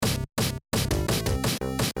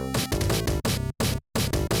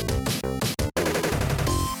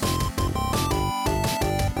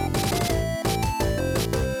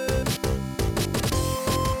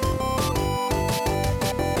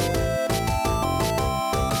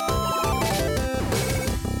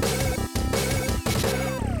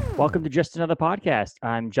Welcome to Just Another Podcast.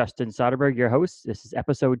 I'm Justin Soderberg, your host. This is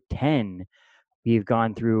episode 10. We've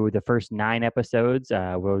gone through the first 9 episodes.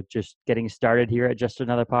 We're just getting started here at Just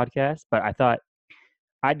Another Podcast, but I thought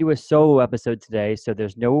I'd do a solo episode today, so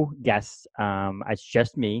there's no guests. It's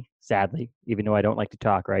just me, sadly, even though I don't like to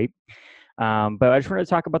talk, right? But I just wanted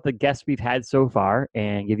to talk about the guests we've had so far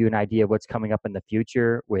and give you an idea of what's coming up in the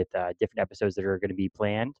future with different episodes that are going to be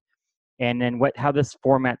planned. And then how this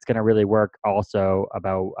format's going to really work also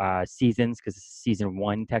about seasons, because this is season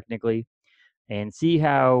 1 technically, and see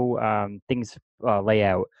how things lay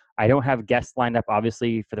out. I don't have guests lined up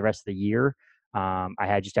obviously for the rest of the year.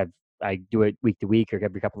 I do it week to week or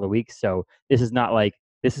every couple of weeks, so this is not like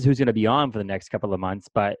this is who's going to be on for the next couple of months,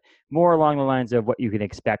 but more along the lines of what you can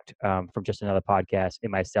expect from Just Another Podcast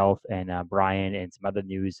and myself and Brian and some other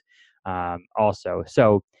news also.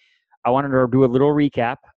 So I wanted to do a little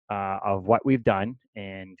recap of what we've done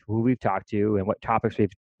and who we've talked to and what topics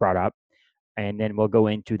we've brought up. And then we'll go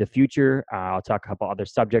into the future. I'll talk a couple other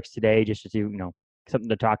subjects today just to do, something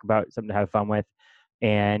to talk about, something to have fun with.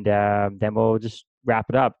 And then we'll just wrap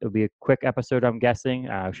it up. It'll be a quick episode, I'm guessing.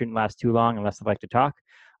 Shouldn't last too long unless I like to talk.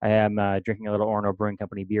 I am drinking a little Orono Brewing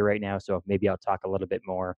Company beer right now, so maybe I'll talk a little bit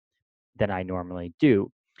more than I normally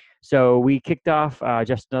do. So we kicked off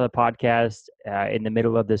Just Another Podcast in the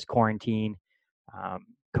middle of this quarantine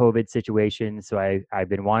COVID situation. So I've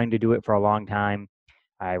been wanting to do it for a long time.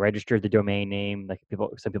 I registered the domain name, like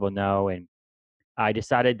some people know, and I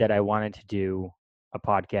decided that I wanted to do a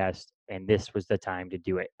podcast, and this was the time to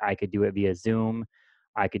do it. I could do it via Zoom,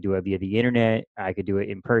 I could do it via the internet, I could do it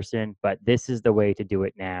in person, but this is the way to do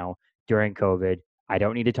it now during COVID. I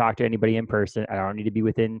don't need to talk to anybody in person. I don't need to be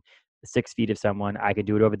within 6 feet of someone. I could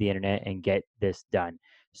do it over the internet and get this done.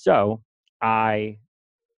 So I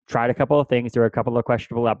tried a couple of things. There were a couple of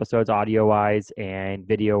questionable episodes, audio wise and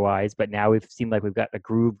video wise, but now we've seemed like we've got a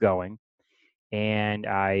groove going. And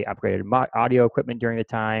I upgraded audio equipment during the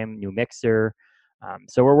time, new mixer.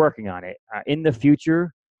 So we're working on it. In the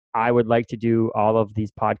future, I would like to do all of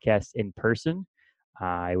these podcasts in person.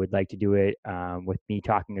 I would like to do it with me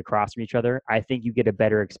talking across from each other. I think you get a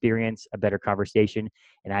better experience, a better conversation,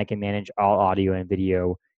 and I can manage all audio and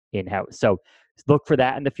video in-house. So look for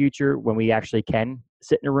that in the future when we actually can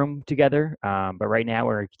sit in a room together. But right now,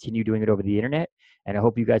 we're going to continue doing it over the internet. And I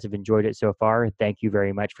hope you guys have enjoyed it so far. Thank you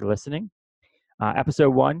very much for listening. Episode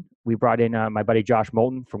 1, we brought in my buddy Josh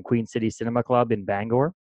Moulton from Queen City Cinema Club in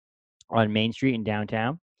Bangor on Main Street in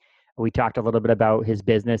downtown. We talked a little bit about his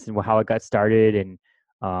business and how it got started and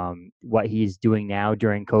what he's doing now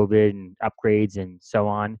during COVID and upgrades and so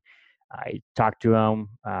on. I talked to him.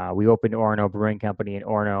 We opened Orono Brewing Company in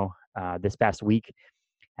Orono this past week.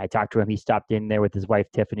 I talked to him. He stopped in there with his wife,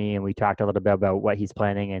 Tiffany, and we talked a little bit about what he's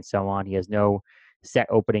planning and so on. He has no set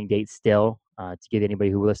opening date still to give anybody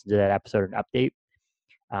who listened to that episode an update.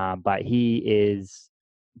 But he is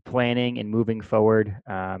planning and moving forward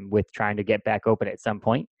with trying to get back open at some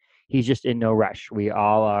point. He's just in no rush. We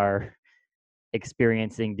all are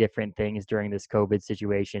experiencing different things during this COVID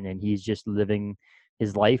situation, and he's just living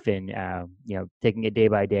his life and taking it day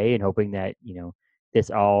by day and hoping that this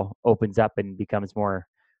all opens up and becomes more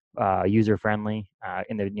user friendly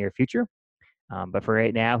in the near future. But for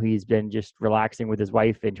right now, he's been just relaxing with his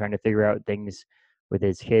wife and trying to figure out things with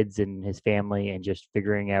his kids and his family and just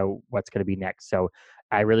figuring out what's going to be next. So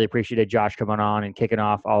I really appreciated Josh coming on and kicking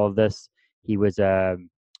off all of this. He was a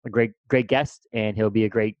great guest, and he'll be a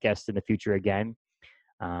great guest in the future again.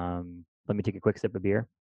 Let me take a quick sip of beer.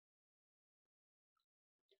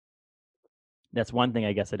 That's one thing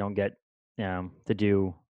I guess I don't get to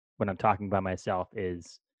do when I'm talking by myself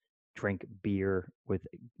is drink beer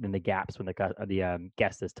in the gaps when the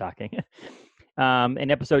guest is talking.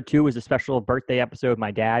 And episode 2 was a special birthday episode with my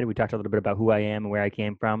dad. We talked a little bit about who I am and where I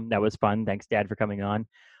came from. That was fun. Thanks, Dad, for coming on.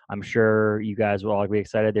 I'm sure you guys will all be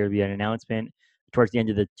excited. There will be an announcement towards the end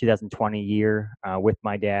of the 2020 year with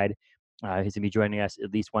my dad. He's going to be joining us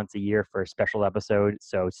at least once a year for a special episode,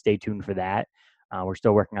 so stay tuned for that. We're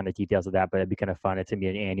still working on the details of that, but it'd be kind of fun. It's going to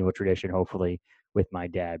be an annual tradition, hopefully, with my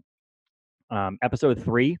dad. Episode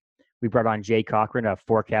 3, we brought on Jay Cochran of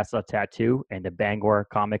Forecastle Tattoo and the Bangor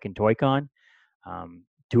Comic and Toy Con.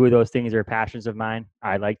 2 of those things are passions of mine.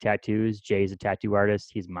 I like tattoos. Jay's a tattoo artist.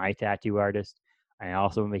 He's my tattoo artist. I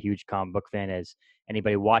also am a huge comic book fan, as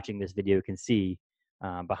anybody watching this video can see.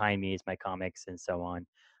 Behind me is my comics and so on.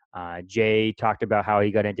 Jay talked about how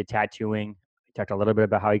he got into tattooing. He talked a little bit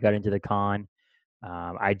about how he got into the con.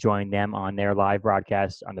 I joined them on their live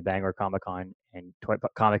broadcast on the Bangor Comic Con and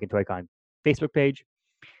Comic and Toy Con Facebook page.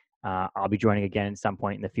 I'll be joining again at some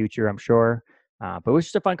point in the future, I'm sure. But it was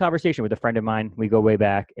just a fun conversation with a friend of mine. We go way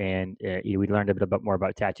back, and we learned a bit more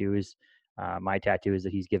about tattoos, my tattoos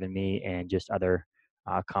that he's given me, and just other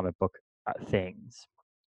comic book things.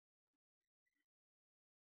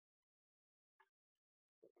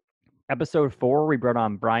 Episode 4, we brought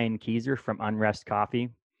on Brian Keyser from Unrest Coffee.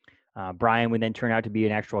 Brian would then turn out to be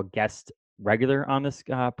an actual guest regular on this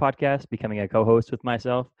podcast, becoming a co-host with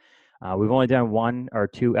myself. We've only done 1 or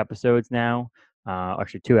 2 episodes now,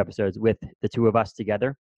 actually 2 episodes with the two of us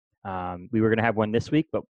together. We were going to have one this week,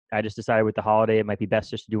 but I just decided with the holiday it might be best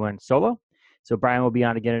just to do one solo. So Brian will be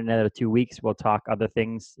on again in another 2 weeks. We'll talk other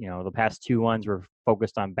things. The past 2 ones were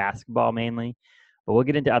focused on basketball mainly, but we'll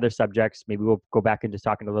get into other subjects. Maybe we'll go back into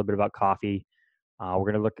talking a little bit about coffee. We're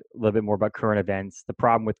going to look a little bit more about current events. The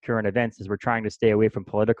problem with current events is we're trying to stay away from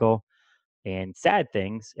political and sad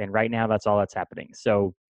things, and right now that's all that's happening.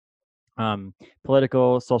 So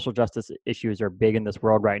political, social justice issues are big in this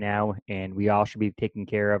world right now, and we all should be taking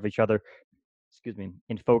care of each other,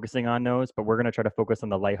 and focusing on those. But we're going to try to focus on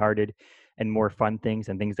the lighthearted and more fun things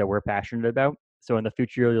and things that we're passionate about. So in the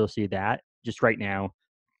future, you'll see that. Just right now,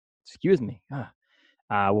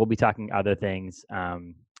 we'll be talking other things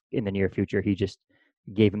in the near future. He just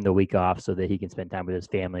gave him the week off so that he can spend time with his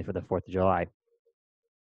family for the 4th of July.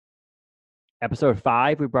 Episode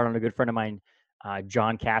 5, we brought on a good friend of mine,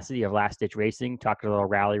 John Cassidy of Last Ditch Racing, talked a little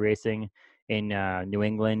rally racing in New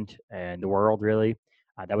England and the world, really.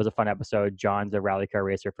 That was a fun episode. John's a rally car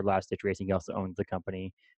racer for Last Ditch Racing. He also owns the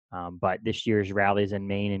company. But this year's rallies in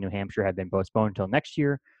Maine and New Hampshire have been postponed until next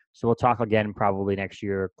year. So we'll talk again probably next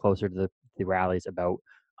year, closer to the rallies, about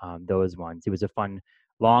those ones. It was a fun,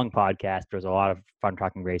 long podcast. There was a lot of fun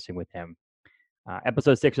talking racing with him.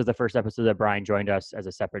 Episode 6 was the first episode that Brian joined us as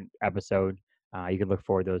a separate episode. You can look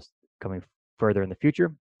forward to those coming further in the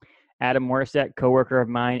future. Adam Morissette, co-worker of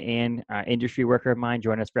mine and industry worker of mine,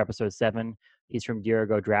 joined us for episode 7. He's from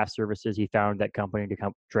Dirigo Draft Services. He founded that company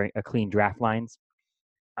to clean draft lines.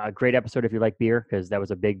 Great episode if you like beer, because that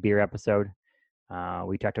was a big beer episode.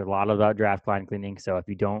 We talked a lot about draft line cleaning, so if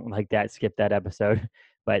you don't like that, skip that episode.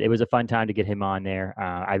 But it was a fun time to get him on there.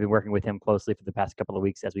 I've been working with him closely for the past couple of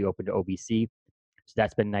weeks as we opened OBC. So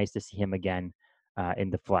that's been nice to see him again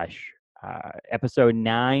in the flesh. Episode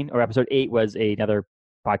 8 was another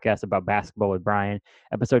podcast about basketball with Brian.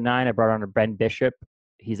 Episode 9, I brought on Ben Bishop.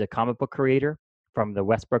 He's a comic book creator from the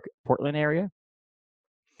Westbrook, Portland area.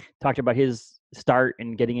 Talked about his start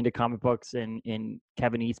in getting into comic books and in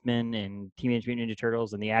Kevin Eastman and Teenage Mutant Ninja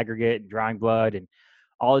Turtles and The Aggregate and Drawing Blood and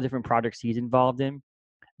all the different projects he's involved in.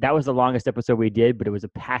 That was the longest episode we did, but it was a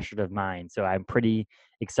passion of mine. So I'm pretty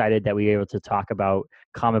excited that we were able to talk about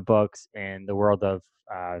comic books and the world of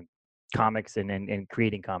comics and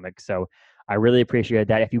creating comics. So I really appreciate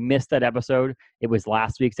that. If you missed that episode, it was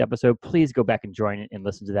last week's episode. Please go back and join it and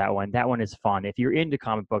listen to that one. That one is fun. If you're into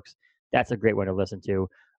comic books, that's a great one to listen to.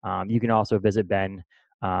 You can also visit Ben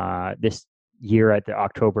this year at the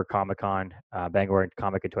October Comic-Con, Bangor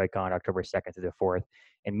Comic and Toy Con, October 2nd to the 4th,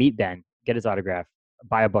 and meet Ben, get his autograph,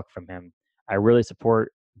 buy a book from him. I really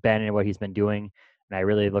support Ben and what he's been doing, and I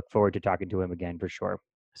really look forward to talking to him again for sure.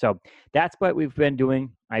 So that's what we've been doing.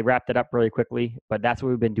 I wrapped it up really quickly, but that's what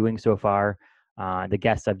we've been doing so far. The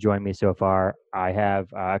guests have joined me so far. I have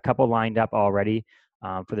a couple lined up already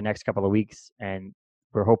for the next couple of weeks, and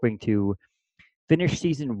we're hoping to finish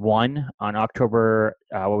season 1 on October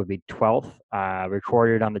 12th,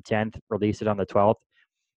 recorded on the 10th, release it on the 12th.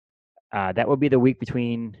 That will be the week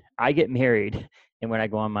between I get married and when I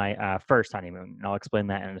go on my first honeymoon. And I'll explain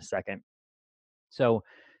that in a second. So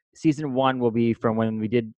season 1 will be from when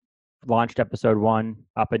we launched episode 1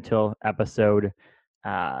 up until episode,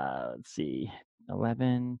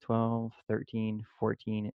 11, 12, 13,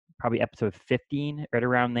 14, probably episode 15, right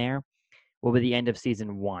around there, will be the end of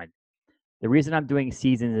season 1. The reason I'm doing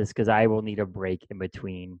seasons is because I will need a break in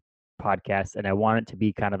between podcasts, and I want it to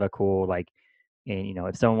be kind of a cool, and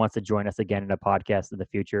if someone wants to join us again in a podcast in the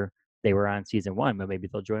future, they were on season 1, but maybe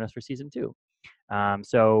they'll join us for season 2.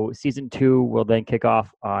 So season 2 will then kick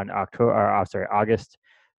off on August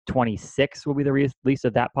 26th will be the release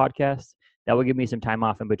of that podcast. That will give me some time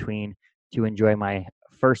off in between to enjoy my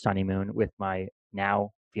first honeymoon with my now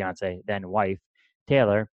fiance, then wife,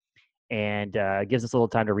 Taylor, and gives us a little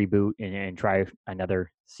time to reboot and try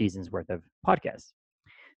another season's worth of podcasts.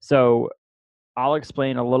 So I'll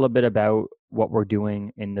explain a little bit about what we're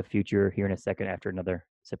doing in the future here in a second after another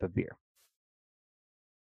sip of beer.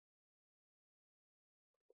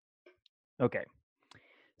 Okay.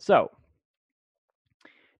 So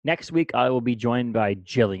next week, I will be joined by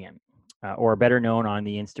Jillian, or better known on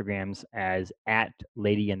the Instagrams as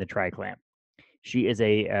 @Lady in the Tri-Clamp. She is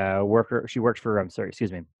a worker. She works for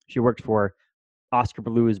Oscar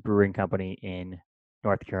Blues Brewing Company in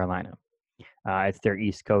North Carolina. It's their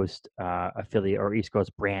East Coast affiliate or East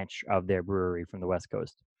Coast branch of their brewery from the West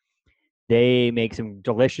Coast. They make some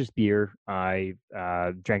delicious beer. I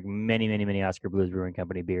drank many Oscar Blues Brewing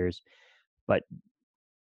Company beers, but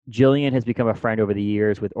Jillian has become a friend over the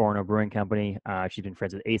years with Orono Brewing Company. She's been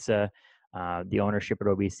friends with Asa, the ownership at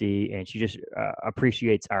OBC, and she just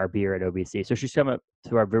appreciates our beer at OBC. So she's come up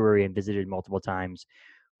to our brewery and visited multiple times.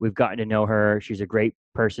 We've gotten to know her. She's a great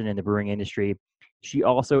person in the brewing industry. She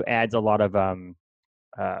also adds a lot of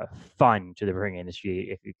fun to the brewing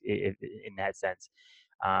industry, if in that sense.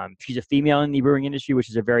 She's a female in the brewing industry, which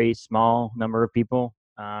is a very small number of people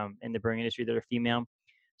in the brewing industry that are female.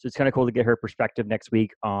 So it's kind of cool to get her perspective next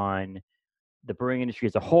week on the brewing industry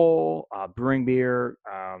as a whole, brewing beer,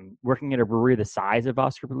 working at a brewery the size of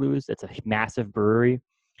Oscar Blues. It's a massive brewery.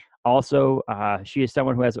 Also, she is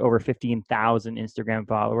someone who has over 15,000 Instagram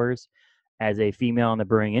followers as a female in the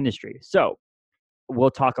brewing industry. So we'll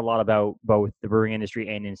talk a lot about both the brewing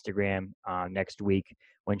industry and Instagram next week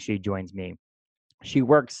when she joins me. She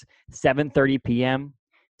works 7:30 p.m.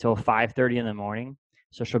 till 5:30 in the morning.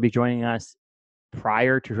 So she'll be joining us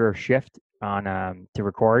prior to her shift on to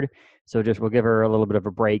record. So just we'll give her a little bit of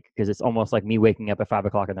a break because it's almost like me waking up at 5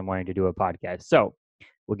 o'clock in the morning to do a podcast. So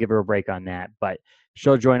we'll give her a break on that. But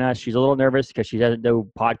she'll join us. She's a little nervous because she doesn't do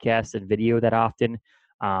podcasts and video that often.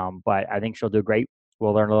 But I think she'll do great.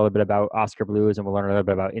 We'll learn a little bit about Oscar Blues and we'll learn a little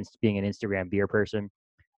bit about being an Instagram beer person.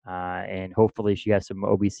 And hopefully she has some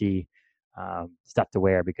OBC stuff to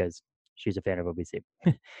wear because she's a fan of OBC.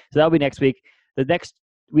 So that'll be next week. The next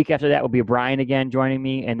week after that will be Brian again joining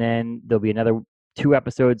me, and then there'll be another 2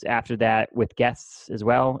 episodes after that with guests as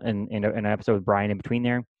well, and an episode with Brian in between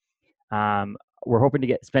there. We're hoping to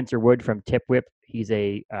get Spencer Wood from Tip Whip. He's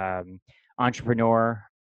a entrepreneur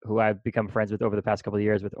who I've become friends with over the past couple of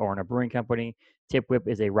years with Orono Brewing Company. Tip Whip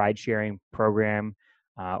is a ride-sharing program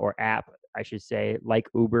or app, I should say, like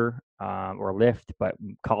Uber or Lyft, but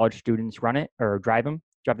college students run it or drive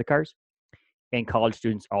the cars. And college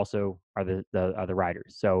students also are the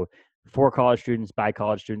riders. So for college students, by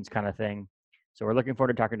college students kind of thing. So we're looking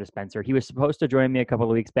forward to talking to Spencer. He was supposed to join me a couple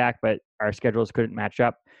of weeks back, but our schedules couldn't match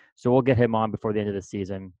up. So we'll get him on before the end of the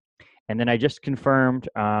season. And then I just confirmed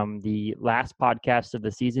the last podcast of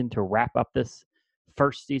the season to wrap up this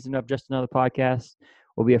first season of Just Another Podcast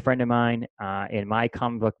will be a friend of mine and my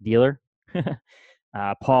comic book dealer,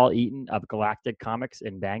 Paul Eaton of Galactic Comics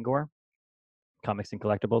in Bangor, Comics and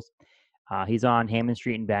Collectibles. He's on Hammond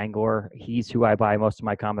Street in Bangor. He's who I buy most of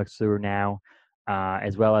my comics through now,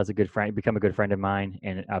 as well as become a good friend of mine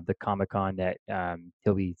and of the Comic-Con that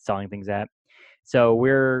he'll be selling things at. So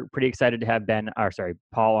we're pretty excited to have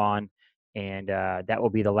Paul on, and that will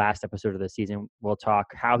be the last episode of the season. We'll talk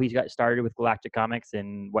how he got started with Galactic Comics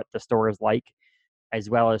and what the store is like, as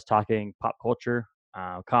well as talking pop culture,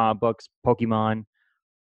 comic books, Pokemon,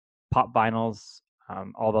 pop vinyls,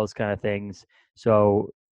 all those kind of things. So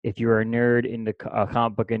if you're a nerd in the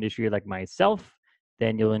comic book industry like myself,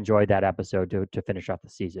 then you'll enjoy that episode to finish off the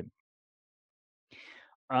season.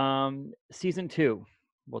 Season 2.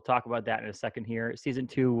 We'll talk about that in a second here. Season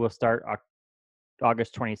 2 will start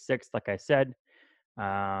August 26th, like I said.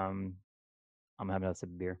 I'm having a sip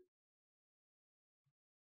of beer.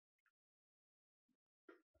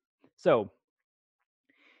 So,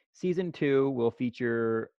 Season 2 will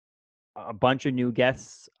feature a bunch of new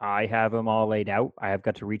guests. I have them all laid out. I have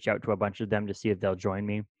got to reach out to a bunch of them to see if they'll join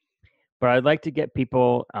me. But I'd like to get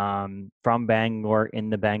people from Bangor, in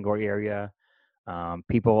the Bangor area,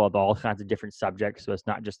 people of all kinds of different subjects. So it's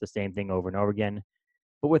not just the same thing over and over again,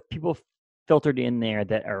 but with people filtered in there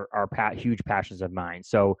that are huge passions of mine.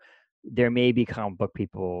 So there may be comic book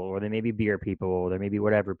people, or there may be beer people, or there may be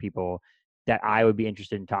whatever people that I would be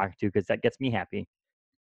interested in talking to because that gets me happy.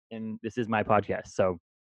 And this is my podcast. So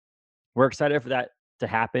we're excited for that to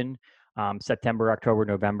happen. September, October,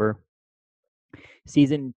 November.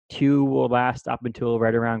 Season 2 will last up until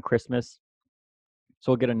right around Christmas.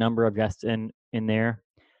 So we'll get a number of guests in there.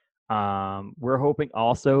 We're hoping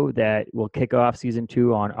also that we'll kick off season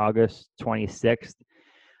 2 on August 26th.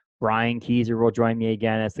 Brian Keyser will join me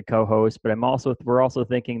again as the co-host, but we're also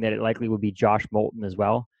thinking that it likely will be Josh Moulton as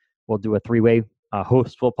well. We'll do a 3-way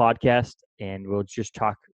hostful podcast, and we'll just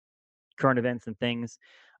talk current events and things.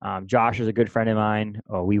 Josh is a good friend of mine.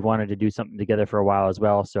 We wanted to do something together for a while as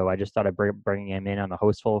well, so I just thought of bringing him in on the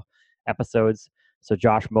hostful episodes. So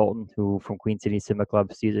Josh Moulton, who from Queen City Cinema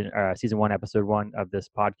Club season 1, episode 1 of this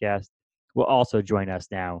podcast, will also join us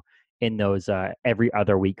now in those every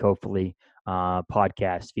other week, hopefully,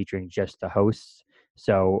 podcasts featuring just the hosts.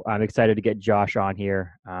 So I'm excited to get Josh on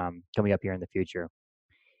here coming up here in the future.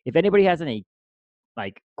 If anybody has any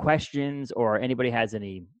like questions, or anybody has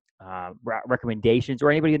any recommendations, or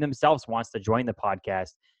anybody themselves wants to join the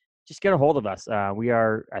podcast, just get a hold of us. We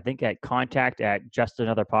are, I think, at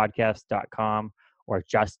contact@justanotherpodcast.com, or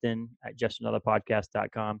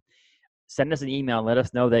justin@justanotherpodcast.com. Send us an email and let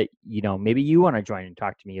us know that, maybe you want to join and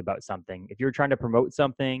talk to me about something. If you're trying to promote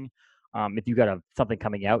something, if you've got something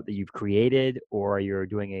coming out that you've created, or you're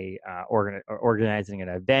doing organizing an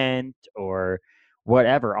event, or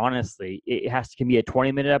whatever, honestly, can be a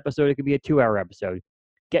 20-minute episode. It could be a 2-hour episode.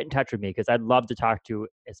 Get in touch with me, because I'd love to talk to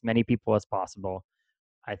as many people as possible.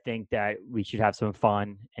 I think that we should have some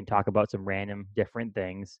fun and talk about some random different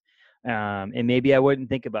things. And maybe I wouldn't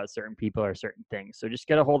think about certain people or certain things. So just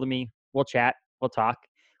get a hold of me. We'll chat. We'll talk.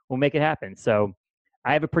 We'll make it happen. So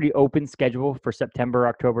I have a pretty open schedule for September,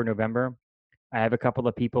 October, November. I have a couple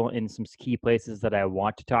of people in some key places that I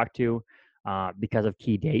want to talk to because of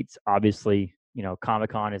key dates. Obviously,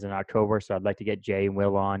 Comic-Con is in October, so I'd like to get Jay and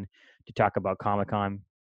Will on to talk about Comic-Con.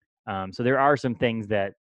 So there are some things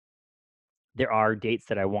there are dates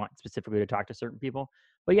that I want specifically to talk to certain people.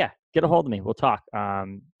 But yeah, get a hold of me. We'll talk.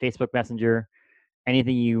 Facebook Messenger,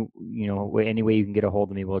 anything any way you can get a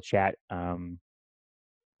hold of me, we'll chat.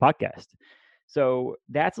 Podcast. So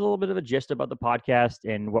that's a little bit of a gist about the podcast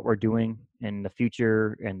and what we're doing in the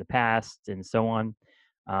future and the past and so on.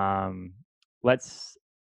 Let's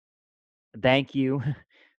thank you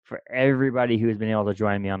for everybody who's been able to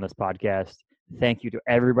join me on this podcast. Thank you to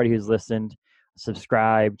everybody who's listened,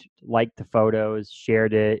 subscribed, liked the photos,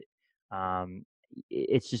 shared it.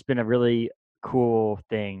 It's just been a really cool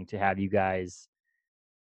thing to have you guys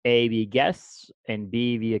A, be guests, and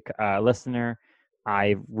B, be a listener.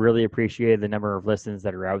 I really appreciate the number of listens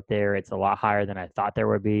that are out there. It's a lot higher than I thought there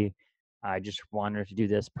would be. I just wanted to do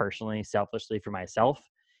this personally, selfishly for myself,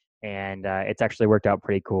 and it's actually worked out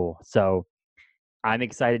pretty cool. So I'm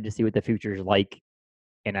excited to see what the future is like,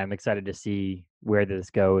 and I'm excited to see where this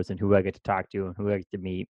goes and who I get to talk to and who I get to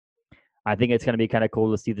meet. I think it's going to be kind of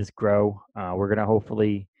cool to see this grow. We're going to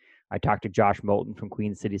hopefully, I talked to Josh Moulton from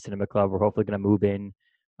Queen City Cinema Club. We're hopefully going to move in.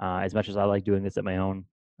 As much as I like doing this at my own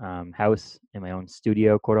house, in my own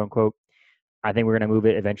studio, quote unquote, I think we're going to move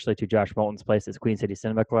it eventually to Josh Moulton's place. It's Queen City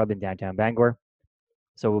Cinema Club in downtown Bangor.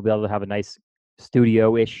 So we'll be able to have a nice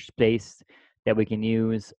studio-ish space that we can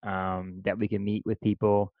use, that we can meet with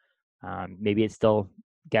people. Maybe it's still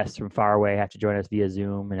guests from far away have to join us via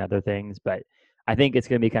Zoom and other things, but I think it's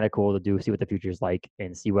going to be kind of cool to see what the future is like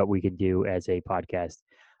and see what we can do as a podcast.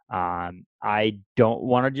 I don't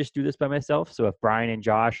want to just do this by myself. So if Brian and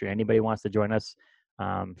Josh or anybody wants to join us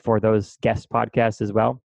for those guest podcasts as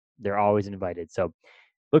well, they're always invited. So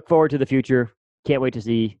look forward to the future. Can't wait to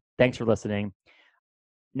see. Thanks for listening.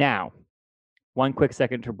 Now, one quick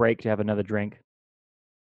second to break to have another drink.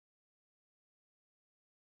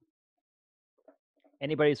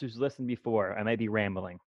 Anybody who's listened before, I might be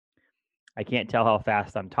rambling. I can't tell how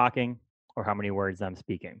fast I'm talking or how many words I'm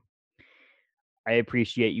speaking. I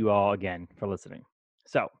appreciate you all again for listening.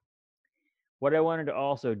 So, what I wanted to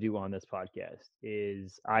also do on this podcast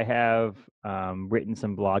is I have written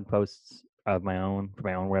some blog posts of my own for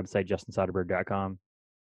my own website, justinsoderberg.com.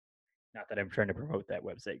 Not that I'm trying to promote that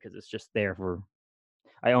website, because it's just there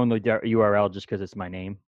I own the URL just because it's my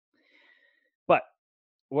name. But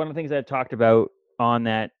one of the things I talked about on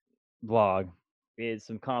that blog is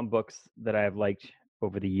some comic books that I've liked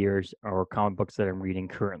over the years, or comic books that I'm reading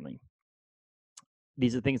currently.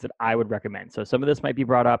 These are things that I would recommend. So some of this might be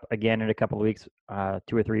brought up again in a couple of weeks,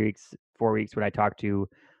 2 or 3 weeks, 4 weeks, when I talk to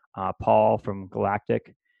Paul from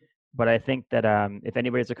Galactic. But I think that if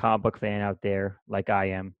anybody's a comic book fan out there, like I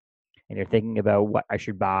am, and you're thinking about what I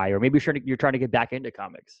should buy, or maybe you're trying to get back into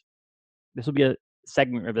comics, this will be a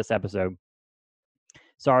segment of this episode.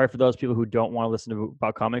 Sorry for those people who don't want to listen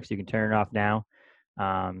about comics. You can turn it off now.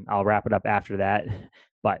 I'll wrap it up after that.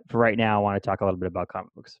 But for right now, I want to talk a little bit about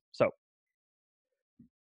comic books. So,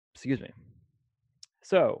 excuse me.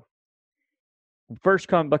 So, first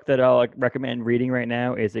comic book that I'll recommend reading right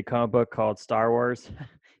now is a comic book called Star Wars.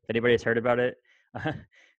 If anybody's heard about it,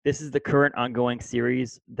 this is the current ongoing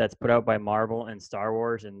series that's put out by Marvel and Star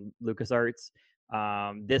Wars and LucasArts.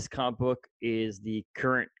 This comic book is the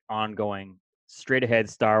current ongoing straight ahead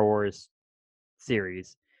Star Wars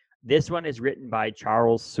series. This one is written by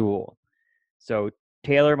Charles Soule. So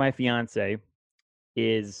Taylor, my fiance,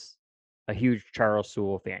 is a huge Charles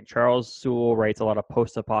Soule fan. Charles Soule writes a lot of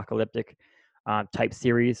post-apocalyptic type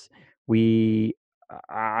series.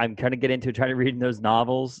 I'm kind of getting into trying to read those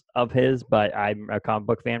novels of his, but I'm a comic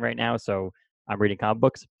book fan right now, so I'm reading comic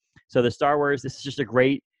books. So the Star Wars, this is just a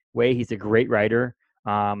great way. He's a great writer.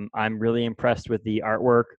 I'm really impressed with the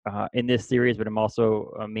artwork in this series, but I'm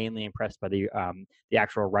also mainly impressed by the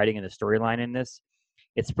actual writing and the storyline in this.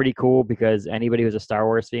 It's pretty cool because anybody who's a Star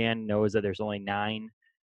Wars fan knows that there's only 9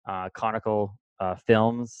 conical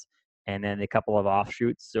films and then a couple of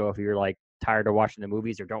offshoots. So if you're like tired of watching the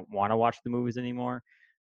movies or don't want to watch the movies anymore,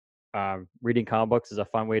 reading comic books is a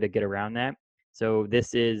fun way to get around that. So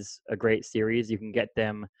this is a great series. You can get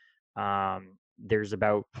them. There's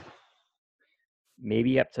about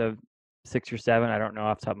maybe up to 6 or 7. I don't know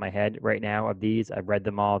off the top of my head right now of these. I've read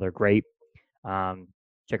them all. They're great. Um,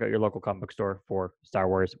 check out your local comic book store for Star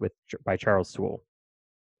Wars by Charles Soule.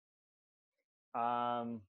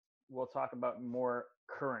 We'll talk about more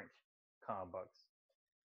current comic books.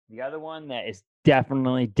 The other one that is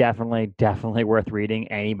definitely worth reading,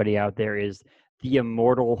 anybody out there, is The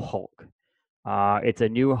Immortal Hulk. It's a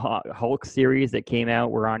new Hulk series that came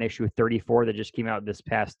out. We're on issue 34 that just came out this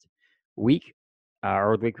past week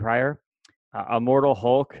or the week prior. Immortal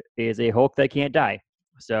Hulk is a Hulk that can't die.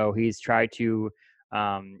 So he's tried to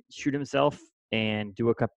shoot himself and do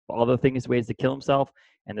a couple other ways to kill himself.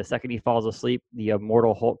 And the second he falls asleep, the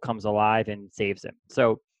Immortal Hulk comes alive and saves him.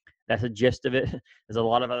 So that's the gist of it. There's a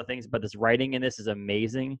lot of other things, but this writing in this is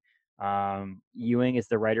amazing. Ewing is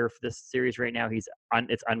the writer for this series right now.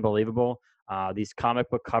 It's unbelievable. These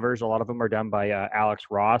comic book covers, a lot of them are done by Alex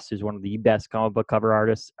Ross, who's one of the best comic book cover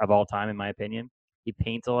artists of all time, in my opinion. He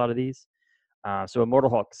paints a lot of these. So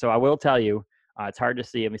Immortal Hulk. So I will tell you, it's hard to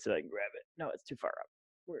see. Let me see if I can grab it. No, it's too far up.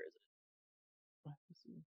 Where is it?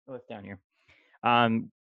 Oh, it's down here.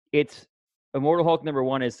 It's Immortal Hulk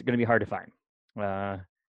 #1 is going to be hard to find.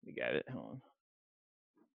 We got it. Hold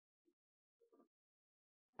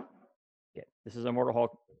on. Yeah, this is Immortal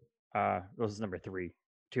Hulk. This is number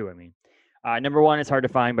 2. I mean, #1 is hard to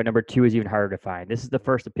find, but #2 is even harder to find. This is the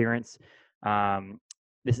first appearance.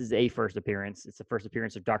 This is a first appearance. It's the first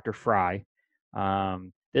appearance of Dr. Fry.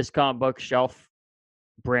 This comic book, shelf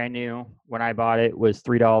brand new when I bought it, was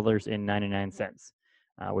 $3.99,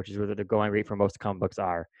 which is where the going rate for most comic books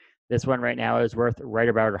are. This one right now is worth right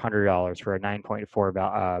about $100 for a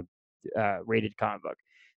 9.4 rated comic book.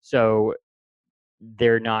 So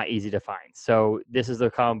they're not easy to find. So this is the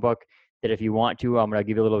comic book that if you want to, I'm going to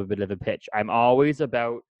give you a little bit of a pitch. I'm always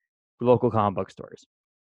about local comic book stores.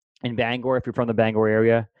 In Bangor, if you're from the Bangor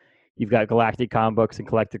area, you've got Galactic Comic Books and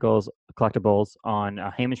Collectibles on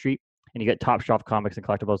Hammond Street, and you get Top Shelf Comics and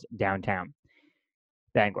Collectibles downtown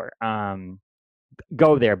Bangor.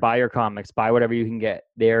 Go there, buy your comics, buy whatever you can get.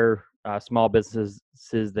 They're small businesses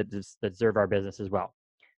that serve our business as well.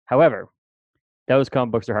 However, those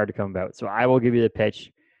comic books are hard to come about. So I will give you the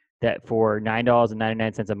pitch that for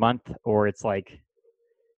 $9.99 a month, or it's like,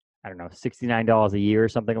 I don't know, $69 a year or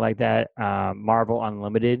something like that, Marvel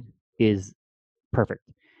Unlimited is perfect.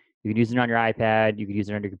 You can use it on your iPad, you can use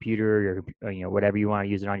it on your computer, or whatever you want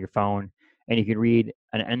to use it on your phone, and you can read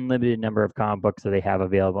an unlimited number of comic books that they have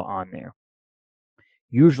available on there.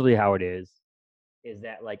 Usually, how it is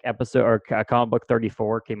that like episode or comic book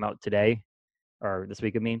 34 came out today or this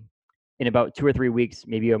week. I mean, in about 2 or 3 weeks,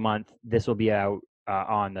 maybe a month, this will be out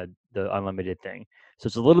on the unlimited thing. So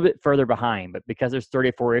it's a little bit further behind, but because there's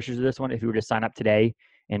 34 issues of this one, if you were to sign up today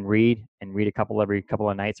and read a couple every couple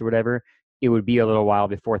of nights or whatever, it would be a little while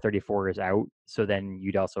before 34 is out. So then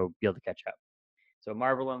you'd also be able to catch up. So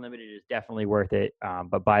Marvel Unlimited is definitely worth it,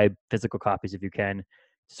 but buy physical copies if you can to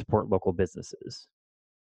support local businesses.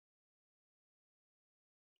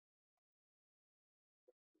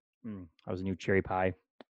 That was a new cherry pie,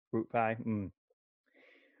 fruit pie.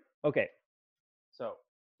 Okay, so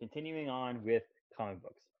continuing on with comic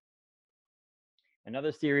books.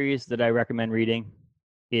 Another series that I recommend reading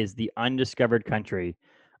is The Undiscovered Country.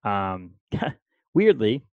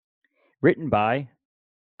 Weirdly,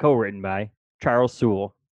 co-written by Charles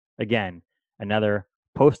Soule. Again, another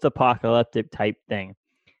post-apocalyptic type thing.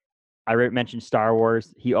 I mentioned Star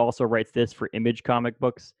Wars. He also writes this for Image comic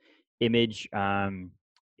books. Image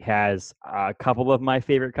has a couple of my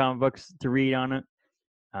favorite comic books to read on it.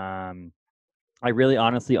 I really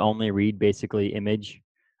honestly only read basically Image,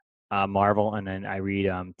 Marvel, and then I read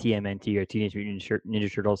TMNT or Teenage Mutant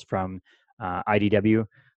Ninja Turtles from IDW.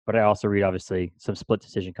 But I also read obviously some split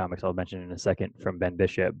decision comics I'll mention in a second from Ben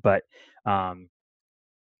Bishop. But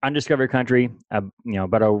Undiscovered Country,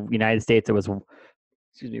 about a United States that was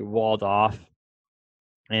walled off,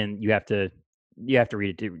 and you have to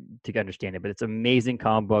read it to understand it. But it's an amazing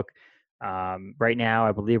comic book. Right now,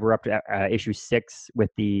 I believe we're up to issue 6 with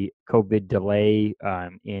the COVID delay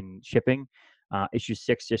in shipping. Issue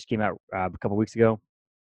 6 just came out a couple weeks ago,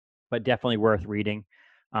 but definitely worth reading.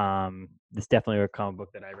 This definitely a comic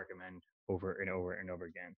book that I recommend over and over and over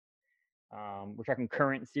again. We're talking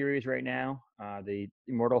current series right now. The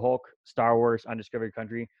Immortal Hulk, Star Wars, Undiscovered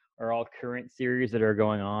Country are all current series that are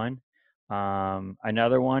going on.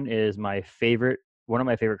 Another one is one of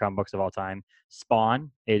my favorite comic books of all time, Spawn.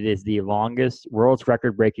 It is the world's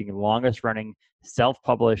record-breaking, longest-running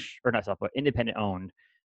self-published, or not self-published, independent-owned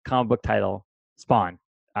comic book title, Spawn.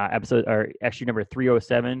 Episode, or actually number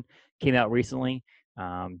 307, came out recently.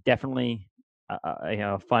 Definitely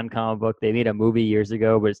a fun comic book. They made a movie years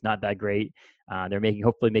ago, but it's not that great. They're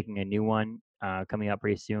hopefully making a new one coming out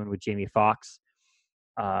pretty soon with Jamie Foxx.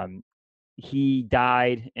 He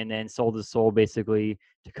died and then sold his soul basically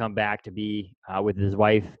to come back to be with his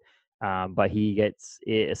wife, but he gets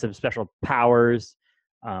some special powers.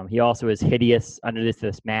 He also is hideous under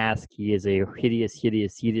this mask. He is a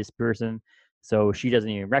hideous person. So she doesn't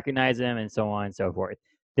even recognize him, and so on and so forth.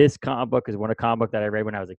 This comic book is one comic book that I read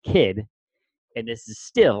when I was a kid, and this is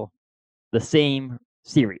still the same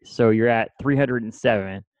series. So you're at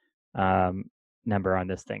 307 number on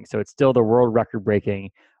this thing. So it's still the world record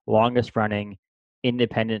breaking, longest running,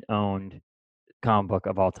 independent owned comic book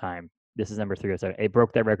of all time. This is number 307. It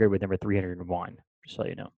broke that record with number 301, just so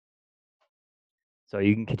you know. So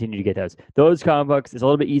you can continue to get those. Those comic books, it's a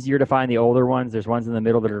little bit easier to find the older ones. There's ones in the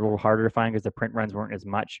middle that are a little harder to find because the print runs weren't as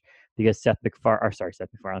much because Todd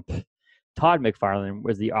McFarlane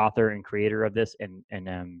was the author and creator of this and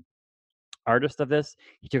artist of this.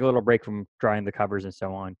 He took a little break from drawing the covers and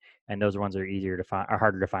so on, and those ones are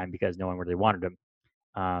harder to find because no one really wanted them.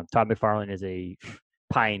 Todd McFarlane is a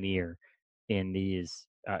pioneer in this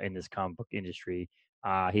comic book industry.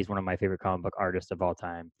 He's one of my favorite comic book artists of all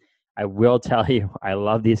time. I will tell you, I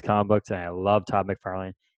love these comic books and I love Todd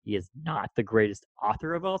McFarlane. He is not the greatest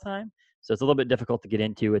author of all time, so it's a little bit difficult to get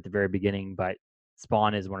into at the very beginning, but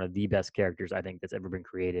Spawn is one of the best characters I think that's ever been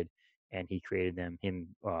created, and he created him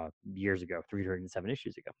years ago, 307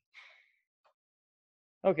 issues ago.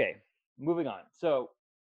 Okay, moving on. So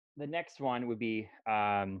the next one would be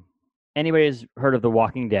anybody who's heard of The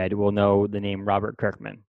Walking Dead will know the name Robert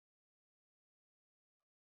Kirkman.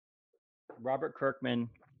 Robert Kirkman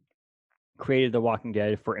created The Walking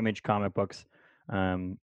Dead for Image Comic Books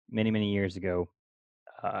many years ago.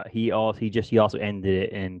 He also ended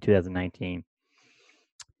it in 2019.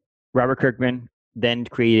 Robert Kirkman then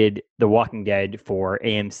created The Walking Dead for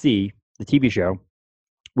AMC, the TV show,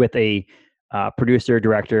 with a producer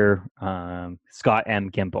director Scott M.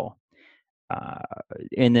 Gimple.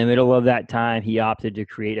 In the middle of that time, he opted to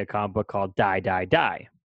create a comic book called Die, Die, Die.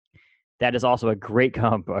 That is also a great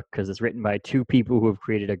comic book because it's written by two people who have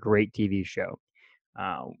created a great TV show.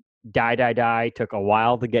 Die, Die, Die took a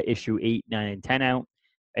while to get issue 8, 9, and 10 out.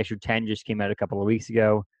 Issue 10 just came out a couple of weeks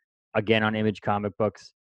ago. Again, on Image Comic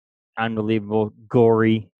Books. Unbelievable,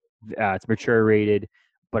 gory. It's mature rated,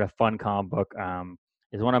 but a fun comic book.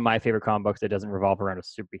 It's one of my favorite comic books that doesn't revolve around a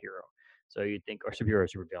superhero. So you think, or superhero,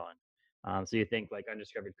 supervillain. So you think like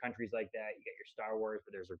Undiscovered Countries like that. You get your Star Wars,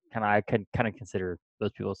 but I can kind of consider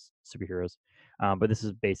those people superheroes. But this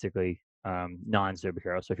is basically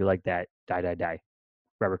non-superhero. So if you like that, Die, Die, Die.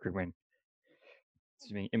 Robert Kirkman.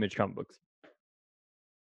 Image Comic Books.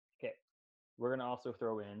 Okay, we're gonna also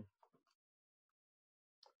throw in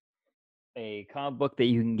a comic book that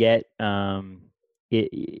you can get.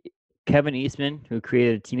 Kevin Eastman, who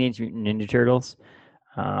created Teenage Mutant Ninja Turtles,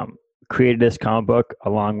 created this comic book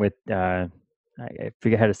along with I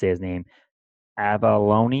forget how to say his name, David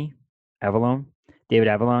Avallone,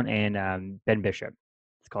 and Ben Bishop.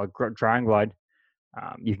 It's called Drawing Blood.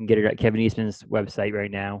 You can get it at Kevin Eastman's website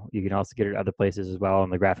right now. You can also get it at other places as well in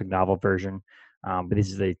the graphic novel version. But this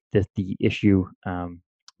is the issue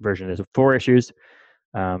version. There's 4 issues.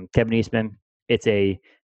 Kevin Eastman. It's a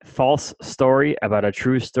false story about a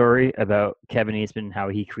true story about Kevin Eastman, how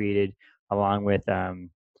he created, along with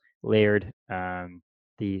Laird,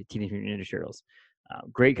 the Teenage Mutant Ninja Turtles.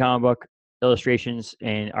 Great comic book. Illustrations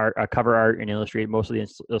and art, cover art and illustrated. Most of the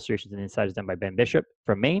illustrations and inside is done by Ben Bishop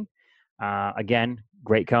from Maine. Again,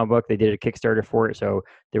 great comic book. They did a Kickstarter for it, so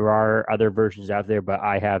there are other versions out there, but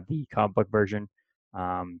I have the comic book version.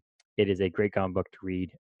 It is a great comic book to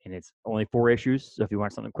read, and it's only 4 issues, so if you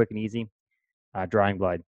want something quick and easy, Drawing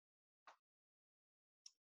Blood.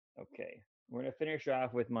 Okay, we're going to finish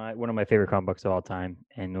off with one of my favorite comic books of all time,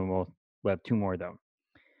 and then we'll have 2 more, though.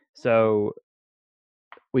 So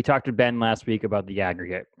we talked to Ben last week about The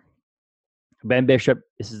Aggregate. Ben Bishop,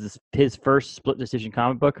 this is his first split decision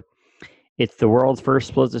comic book. It's the world's first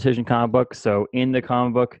split decision comic book. So in the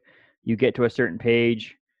comic book, you get to a certain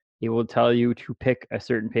page. It will tell you to pick a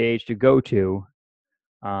certain page to go to.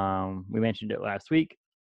 We mentioned it last week.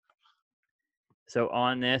 So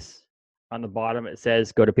on the bottom, it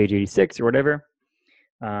says go to page 86 or whatever.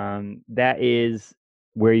 that is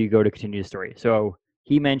where you go to continue the story. So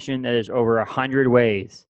he mentioned that there's over 100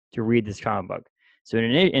 ways to read this comic book. So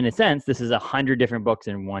in a sense, this is 100 different books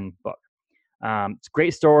in one book. It's a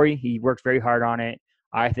great story. He worked very hard on it.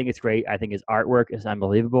 I think it's great. I think his artwork is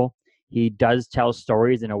unbelievable. He does tell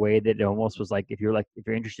stories in a way that it almost was like if you're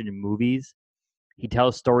interested in movies, he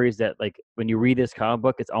tells stories that like when you read this comic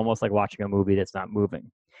book, it's almost like watching a movie that's not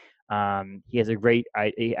moving. He has a great.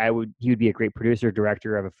 He would be a great producer,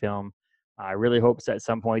 director of a film. I really hope at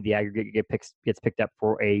some point the aggregate gets picked up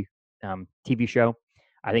for a TV show.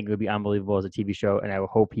 I think it would be unbelievable as a TV show, and I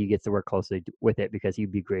hope he gets to work closely with it because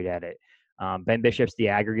he'd be great at it. Ben Bishop's The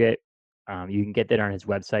Aggregate. You can get that on his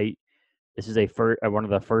website. This is one of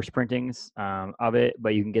the first printings of it,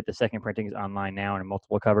 but you can get the second printings online now in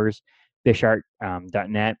multiple covers.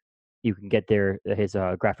 Bishart.net. You can get his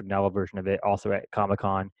graphic novel version of it also at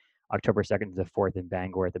Comic-Con, October 2nd to the 4th in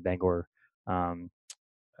Bangor at the Bangor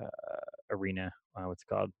Arena. What's it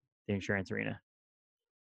called? The insurance arena.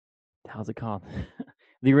 How's it called?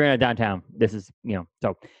 The arena downtown. This is,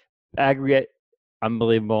 so Aggregate,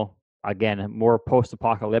 unbelievable. Again, more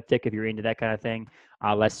post-apocalyptic if you're into that kind of thing.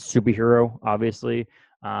 Less superhero, obviously,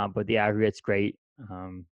 but The Aggregate's great.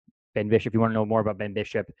 Ben Bishop, if you want to know more about Ben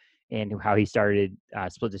Bishop and how he started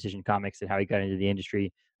Split Decision Comics and how he got into the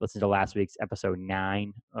industry, listen to last week's episode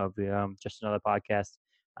 9 of Just Another Podcast.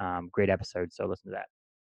 Great episode, so listen to that.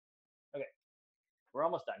 Okay, we're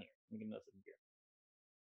almost done here. We can listen here.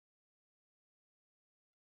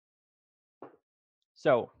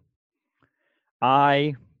 So,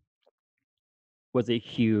 I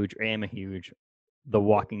am a huge The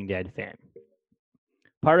Walking Dead fan.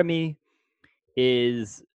 Part of me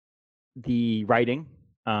is the writing.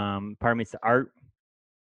 Part of me is the art.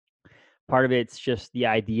 Part of it's just the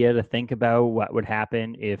idea to think about what would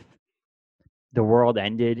happen if the world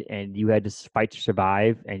ended and you had to fight to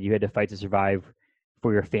survive, and you had to fight to survive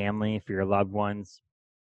for your family, for your loved ones.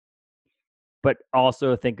 But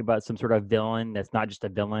also think about some sort of villain that's not just a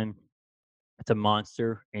villain. It's a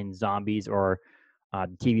monster in zombies, or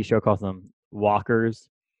the TV show calls them walkers.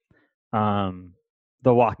 The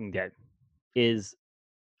Walking Dead is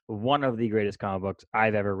one of the greatest comic books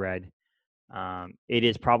I've ever read. It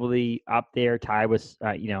is probably up there, tied with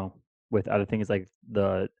with other things like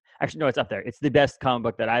it's up there. It's the best comic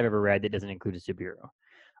book that I've ever read that doesn't include a superhero.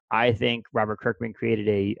 I think Robert Kirkman created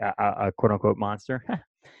a quote unquote monster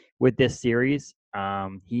with this series.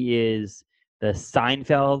 He is the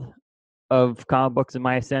Seinfeld of comic books in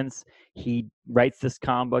my sense. He writes this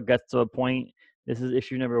comic book, gets to a point. This is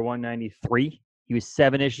issue number 193. He was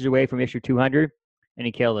 7 issues away from issue 200, and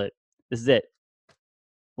he killed it. This is it.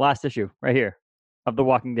 Last issue right here of The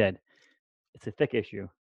Walking Dead. It's a thick issue.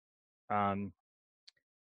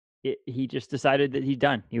 He just decided that he's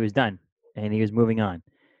done. He was done, and he was moving on.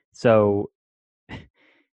 So,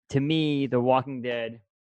 to me, The Walking Dead.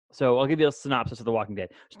 So I'll give you a synopsis of The Walking Dead.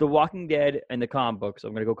 So The Walking Dead and the comic book. So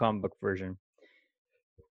I'm going to go comic book version.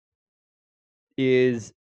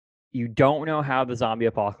 Is you don't know how the zombie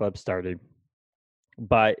apocalypse started,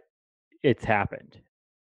 but it's happened.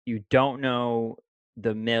 You don't know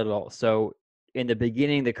the middle. So in the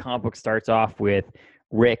beginning, the comic book starts off with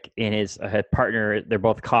Rick and his partner. They're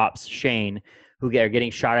both cops, Shane, who are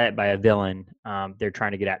getting shot at by a villain. They're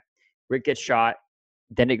trying to get at. Rick gets shot.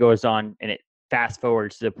 Then it goes on, and it fast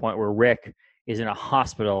forwards to the point where Rick is in a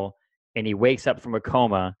hospital, and he wakes up from a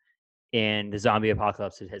coma, and the zombie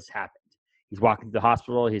apocalypse has happened. He's walking to the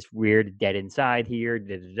hospital. He's weird, dead inside here,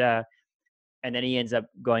 and then he ends up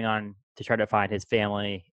going on to try to find his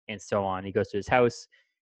family and so on. He goes to his house,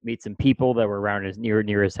 meets some people that were around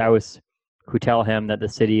near his house, who tell him that the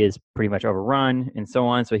city is pretty much overrun and so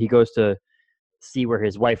on. So he goes to see where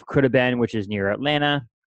his wife could have been, which is near Atlanta.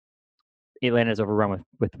 Atlanta is overrun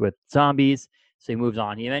with zombies. So he moves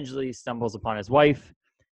on. He eventually stumbles upon his wife,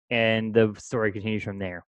 and the story continues from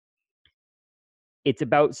there. It's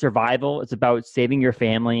about survival. It's about saving your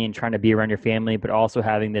family and trying to be around your family, but also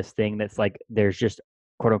having this thing that's like there's just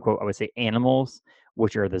quote unquote, I would say animals,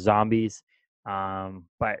 which are the zombies.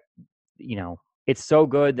 But it's so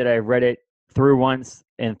good that I've read it through once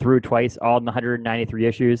and through twice, all in the 193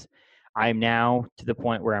 issues. I'm now to the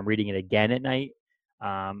point where I'm reading it again at night.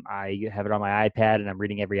 I have it on my iPad, and I'm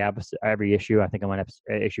reading every issue. I think I'm on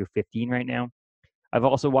issue 15 right now. I've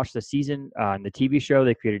also watched the season on the TV show.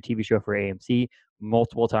 They created a TV show for AMC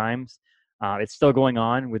multiple times. It's still going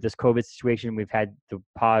on with this COVID situation. We've had to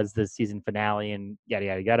pause the season finale and yada,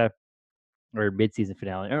 yada, yada, or mid-season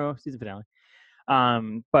finale. Oh, season finale.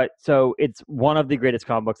 But so it's one of the greatest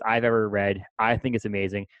comic books I've ever read. I think it's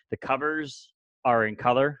amazing. The covers are in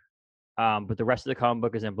color, but the rest of the comic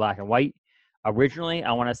book is in black and white. Originally,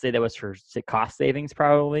 I want to say that was for cost savings,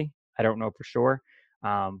 probably. I don't know for sure.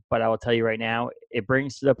 But I will tell you right now, it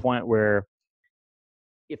brings to the point where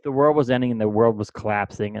if the world was ending and the world was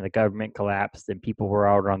collapsing and the government collapsed and people were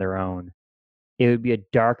out on their own, it would be a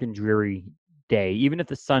dark and dreary day. Even if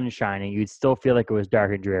the sun's shining, you'd still feel like it was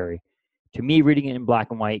dark and dreary. To me, reading it in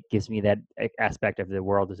black and white gives me that aspect of the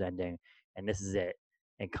world is ending, and this is it.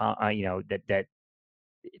 And that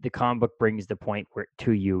the comic book brings the point where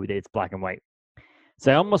to you that it's black and white.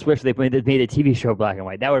 So I almost wish they made a TV show black and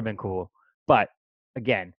white. That would have been cool. But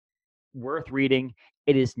again, worth reading.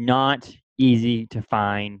 It is not easy to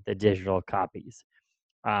find the digital copies.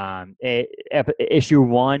 Issue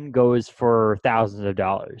 1 goes for thousands of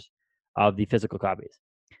dollars of the physical copies.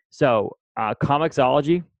 So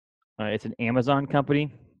Comixology, it's an Amazon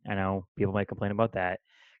company. I know people might complain about that.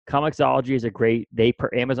 Comixology is a great.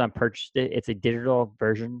 Amazon purchased it. It's a digital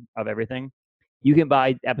version of everything. You can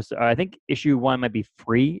buy episode. I think issue 1 might be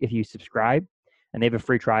free if you subscribe, and they have a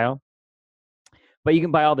free trial. But you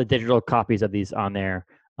can buy all the digital copies of these on there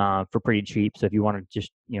for pretty cheap. So if you want to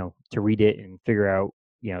just to read it and figure out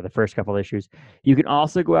the first couple issues, you can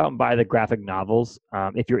also go out and buy the graphic novels.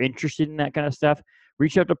 If you're interested in that kind of stuff,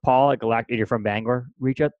 reach out to Paul at Galactic. If you're from Bangor,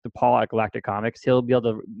 reach out to Paul at Galactic Comics. He'll be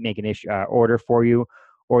able to make an order for you,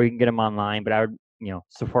 or you can get them online. But I would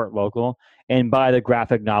support local and buy the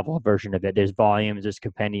graphic novel version of it. There's volumes, there's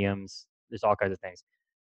compendiums, there's all kinds of things.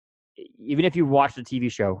 Even if you watch the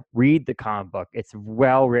TV show, read the comic book. It's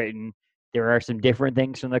well written. There are some different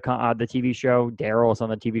things from the TV show. Daryl is on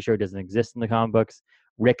the TV show, doesn't exist in the comic books.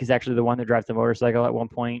 Rick is actually the one that drives the motorcycle at one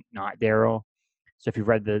point, not Daryl. So if you've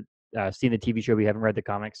read seen the TV show, but you haven't read the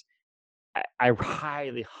comics, I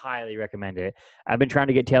highly, highly recommend it. I've been trying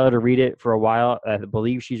to get Taylor to read it for a while. I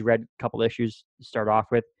believe she's read a couple issues to start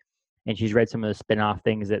off with, and she's read some of the spin-off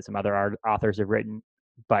things that some other authors have written.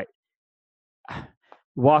 But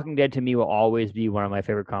Walking Dead to me will always be one of my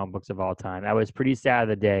favorite comic books of all time. I was pretty sad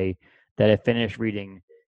the day that I finished reading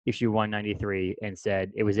issue 193 and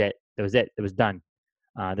said it was it. It was it. It was done.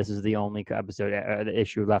 This is the only episode, the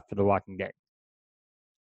issue left for The Walking Dead.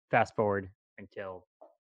 Fast forward until a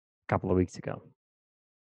couple of weeks ago.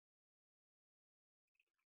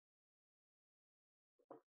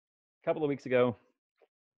 A couple of weeks ago,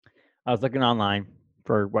 I was looking online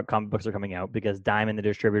for what comic books are coming out because Diamond, the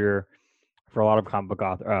distributor for a lot of comic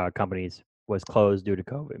book companies, was closed due to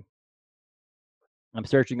COVID. I'm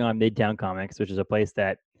searching on Midtown Comics, which is a place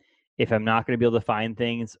that if I'm not going to be able to find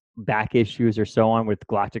things, back issues or so on with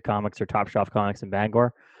Galactic Comics or Top Shelf Comics in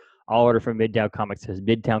Bangor, I'll order from Midtown Comics because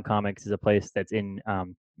Midtown Comics is a place that's in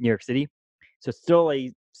New York City. So it's still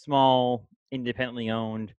a small, independently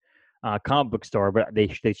owned comic book store, but they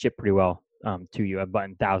ship pretty well to you. I've bought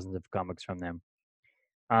thousands of comics from them.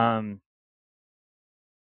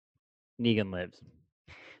 Negan Lives.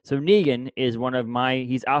 So Negan is one of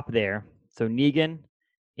he's up there. So Negan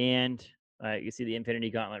and you see the Infinity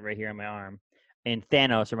Gauntlet right here on my arm, and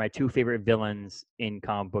Thanos are my two favorite villains in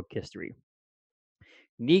comic book history.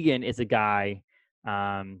 Negan is a guy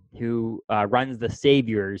who runs the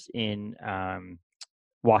Saviors in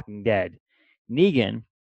Walking Dead. Negan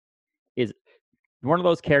is one of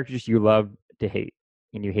those characters you love to hate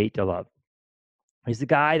and you hate to love. He's the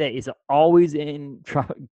guy that is always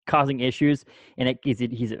causing issues, and he's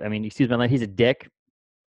a dick.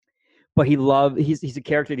 But he's a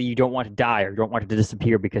character that you don't want to die or don't want to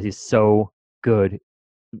disappear because he's so good.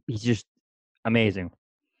 He's just amazing.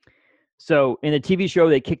 So in the TV show,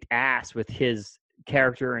 they kicked ass with his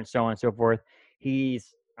character and so on and so forth.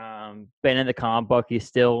 He's been in the comic book. He's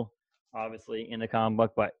still obviously in the comic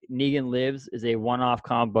book, but Negan Lives is a one-off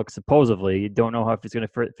comic book, supposedly. You don't know if it's going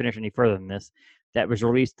to finish any further than this. That was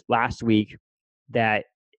released last week that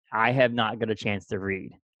I have not got a chance to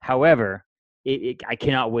read. However, I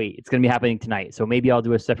cannot wait. It's going to be happening tonight. So maybe I'll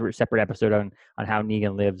do a separate episode on how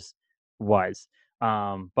Negan Lives was.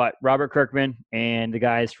 But Robert Kirkman and the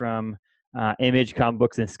guys from Image Comic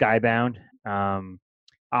Books and Skybound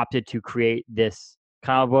opted to create this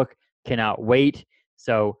comic book. Cannot wait.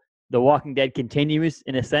 So The Walking Dead continues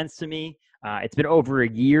in a sense to me. It's been over a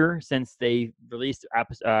year since they released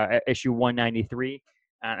issue 193,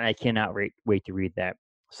 and I cannot wait to read that.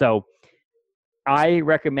 So I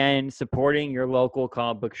recommend supporting your local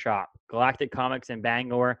comic book shop. Galactic Comics in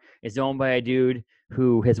Bangor is owned by a dude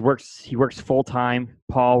who works full-time.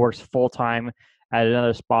 Paul works full-time at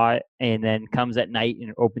another spot and then comes at night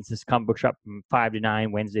and opens this comic book shop from 5 to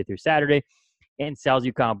 9, Wednesday through Saturday, and sells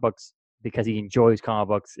you comic books because he enjoys comic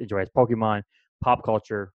books, enjoys Pokemon, pop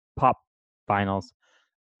culture, pop vinyls.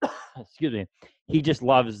 Excuse me. He just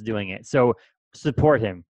loves doing it. So support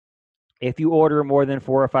him. If you order more than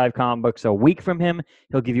 4 or 5 comic books a week from him,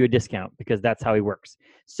 he'll give you a discount because that's how he works.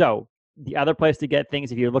 So the other place to get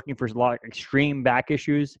things, if you're looking for a lot of extreme back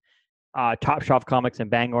issues, Top Shelf Comics in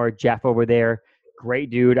Bangor, Jeff over there,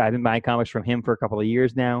 great dude. I've been buying comics from him for a couple of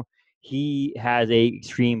years now. He has a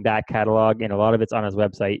extreme back catalog, and a lot of it's on his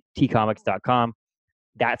website, tcomics.com.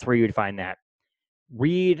 That's where you would find that.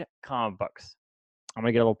 Read comic books. I'm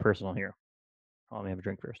going to get a little personal here. Let me have a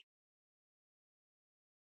drink first.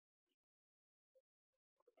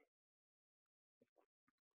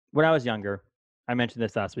 When I was younger, I mentioned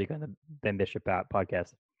this last week on the Ben Bishop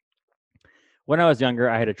podcast. When I was younger,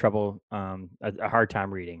 I had a hard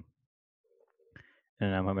time reading.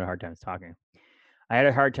 And I'm having a hard time talking. I had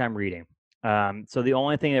a hard time reading. So the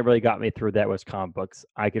only thing that really got me through that was comic books.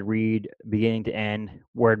 I could read beginning to end,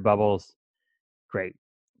 word bubbles. Great.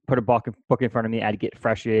 Put a book in front of me, I'd get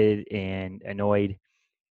frustrated and annoyed,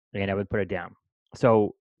 and I would put it down.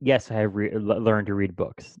 So yes, I have learned to read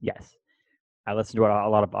books. Yes. I listen to a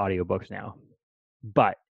lot of audiobooks now.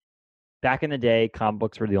 But back in the day, comic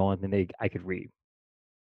books were the only thing I could read.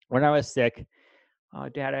 When I was sick,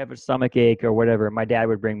 Dad, I have a stomach ache or whatever, my dad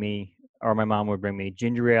would bring me, or my mom would bring me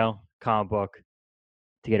ginger ale, comic book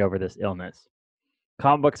to get over this illness.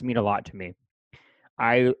 Comic books mean a lot to me.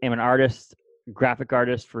 I am an artist, graphic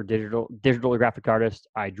artist for digital graphic artist.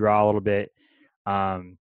 I draw a little bit.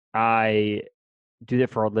 I do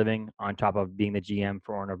that for a living on top of being the GM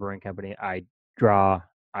for Orono Brewing Company. I draw.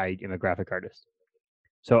 I am a graphic artist.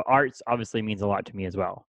 So arts obviously means a lot to me as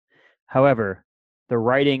well. However, the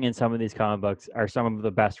writing in some of these comic books are some of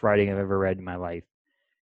the best writing I've ever read in my life.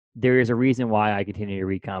 There is a reason why I continue to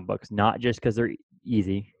read comic books, not just because they're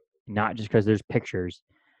easy, not just because there's pictures,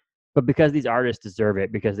 but because these artists deserve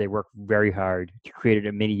it, because they work very hard to create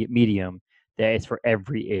a medium that is for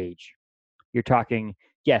every age. You're talking,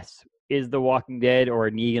 yes, is The Walking Dead or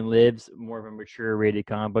Negan Lives more of a mature rated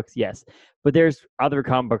comic books? Yes. But there's other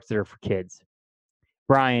comic books that are for kids.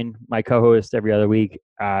 Brian, my co-host every other week,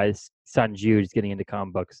 his son Jude is getting into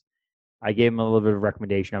comic books. I gave him a little bit of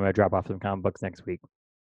recommendation. I'm going to drop off some comic books next week.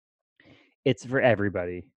 It's for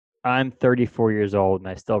everybody. I'm 34 years old and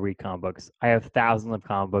I still read comic books. I have thousands of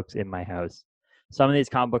comic books in my house. Some of these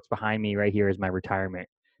comic books behind me right here is my retirement,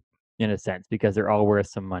 in a sense, because they're all worth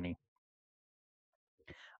some money.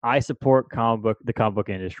 I support the comic book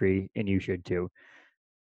industry, and you should too.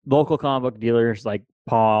 Local comic book dealers like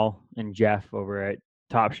Paul and Jeff over at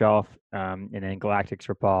Top Shelf, and then Galactics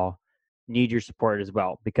for Paul, need your support as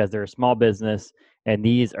well because they're a small business and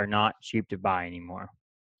these are not cheap to buy anymore.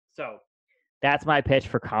 So that's my pitch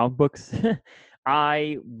for comic books.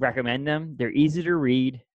 I recommend them. They're easy to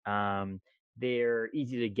read. They're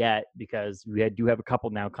easy to get because we do have a couple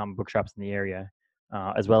now comic book shops in the area,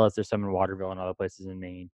 as well as there's some in Waterville and other places in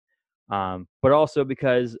Maine. But also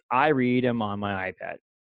because I read them on my iPad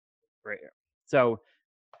right here. So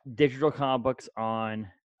digital comic books on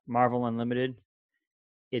Marvel Unlimited,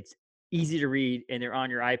 it's easy to read and they're on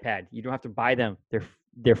your iPad. You don't have to buy them.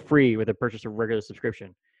 They're free with a purchase of regular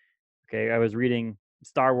subscription. Okay, I was reading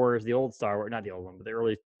Star Wars, the old Star Wars, not the old one, but the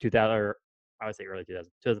early 2000, or I would say early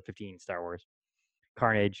 2015 Star Wars,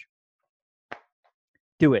 Carnage.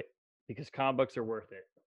 Do it because comic books are worth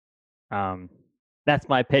it. That's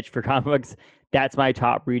my pitch for comic books. That's my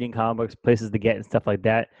top reading comic books, places to get and stuff like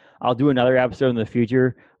that. I'll do another episode in the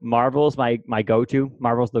future. Marvel's my go-to.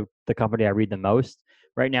 Marvel's the company I read the most.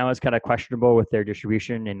 Right now it's kind of questionable with their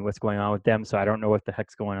distribution and what's going on with them, so I don't know what the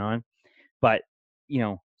heck's going on. But,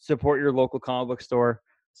 support your local comic book store.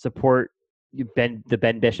 Support the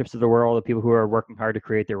Ben Bishops of the world, the people who are working hard to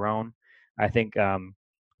create their own. I think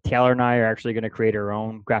Taylor and I are actually going to create our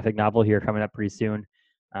own graphic novel here coming up pretty soon.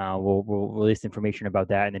 We'll release information about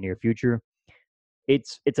that in the near future.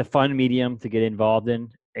 It's a fun medium to get involved in.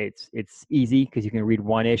 It's easy because you can read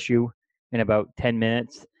one issue in about 10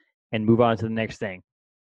 minutes and move on to the next thing.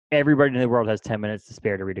 Everybody in the world has 10 minutes to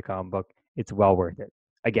spare to read a comic book. It's well worth it.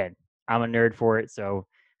 Again, I'm a nerd for it, so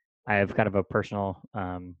I have kind of a personal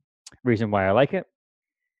reason why I like it.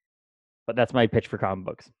 But that's my pitch for comic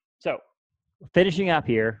books. So finishing up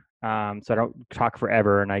here, so I don't talk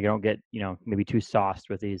forever and I don't get, maybe too sauced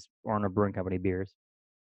with these Orono Brewing Company beers.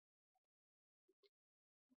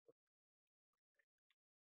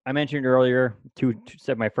 I mentioned earlier to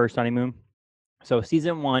set my first honeymoon. So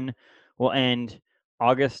season 1 will end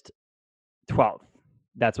August 12th.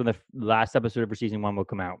 That's when the last episode for season 1 will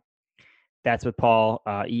come out. That's with Paul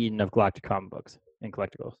Eaton of Galactic Comic Books and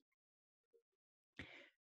Collectibles.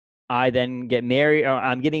 I then get married.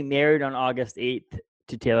 I'm getting married on August 8th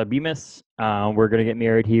to Taylor Bemis. We're going to get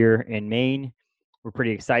married here in Maine. We're pretty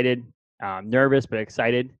excited. Nervous, but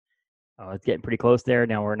excited. It's getting pretty close there.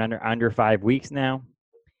 Now we're in under 5 weeks now.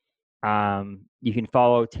 You can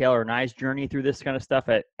follow Taylor and I's journey through this kind of stuff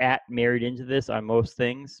at Married Into This on most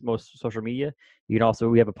things, most social media. You can also,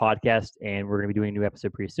 we have a podcast, and we're going to be doing a new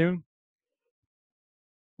episode pretty soon.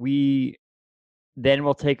 We then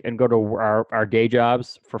will take and go to our day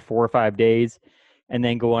jobs for 4 or 5 days, and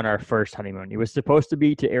then go on our first honeymoon. It was supposed to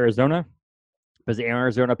be to Arizona, because the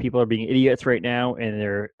Arizona people are being idiots right now, and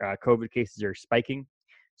their COVID cases are spiking.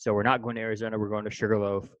 So we're not going to Arizona. We're going to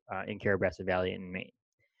Sugarloaf in Carrabassett Valley in Maine.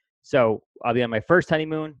 So I'll be on my first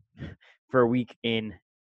honeymoon for a week in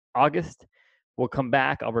August. We'll come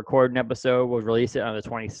back. I'll record an episode. We'll release it on the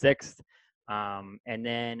 26th. And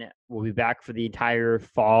then we'll be back for the entire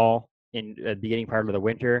fall in the beginning part of the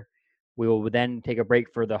winter. We will then take a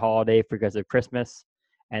break for the holiday because of Christmas.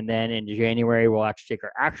 And then in January, we'll actually take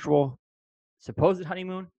our actual supposed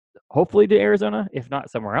honeymoon, hopefully to Arizona, if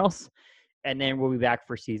not somewhere else. And then we'll be back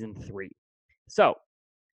for season 3. So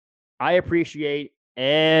I appreciate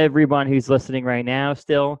everyone who's listening right now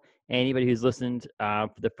still. Anybody who's listened for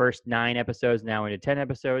the first 9 episodes, now into 10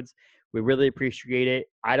 episodes. We really appreciate it.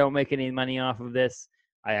 I don't make any money off of this.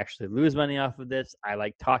 I actually lose money off of this. I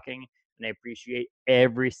like talking, and I appreciate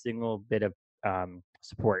every single bit of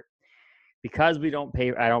support. Because we don't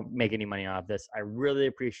pay, I don't make any money off this. I really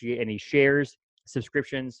appreciate any shares,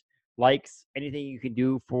 subscriptions, likes, anything you can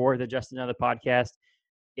do for the Just Another podcast.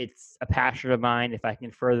 It's a passion of mine. If I can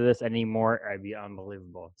further this anymore, I'd be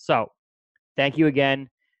unbelievable. So thank you again.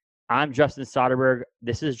 I'm Justin Soderberg.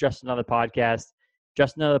 This is Just Another Podcast,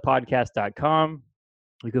 justanotherpodcast.com.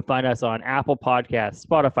 You can find us on Apple Podcasts,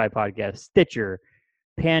 Spotify Podcasts, Stitcher,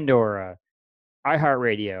 Pandora,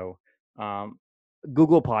 iHeartRadio,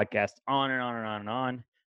 Google Podcasts, on and on and on and on.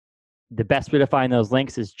 The best way to find those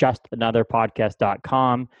links is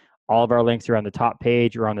justanotherpodcast.com. All of our links are on the top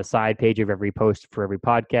page or on the side page of every post for every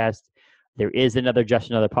podcast. There is another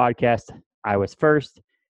Just Another Podcast. I was first.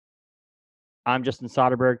 I'm Justin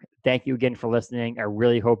Soderberg. Thank you again for listening. I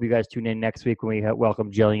really hope you guys tune in next week when we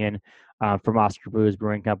welcome Jillian from Oscar Blues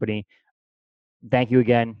Brewing Company. Thank you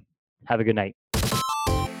again. Have a good night.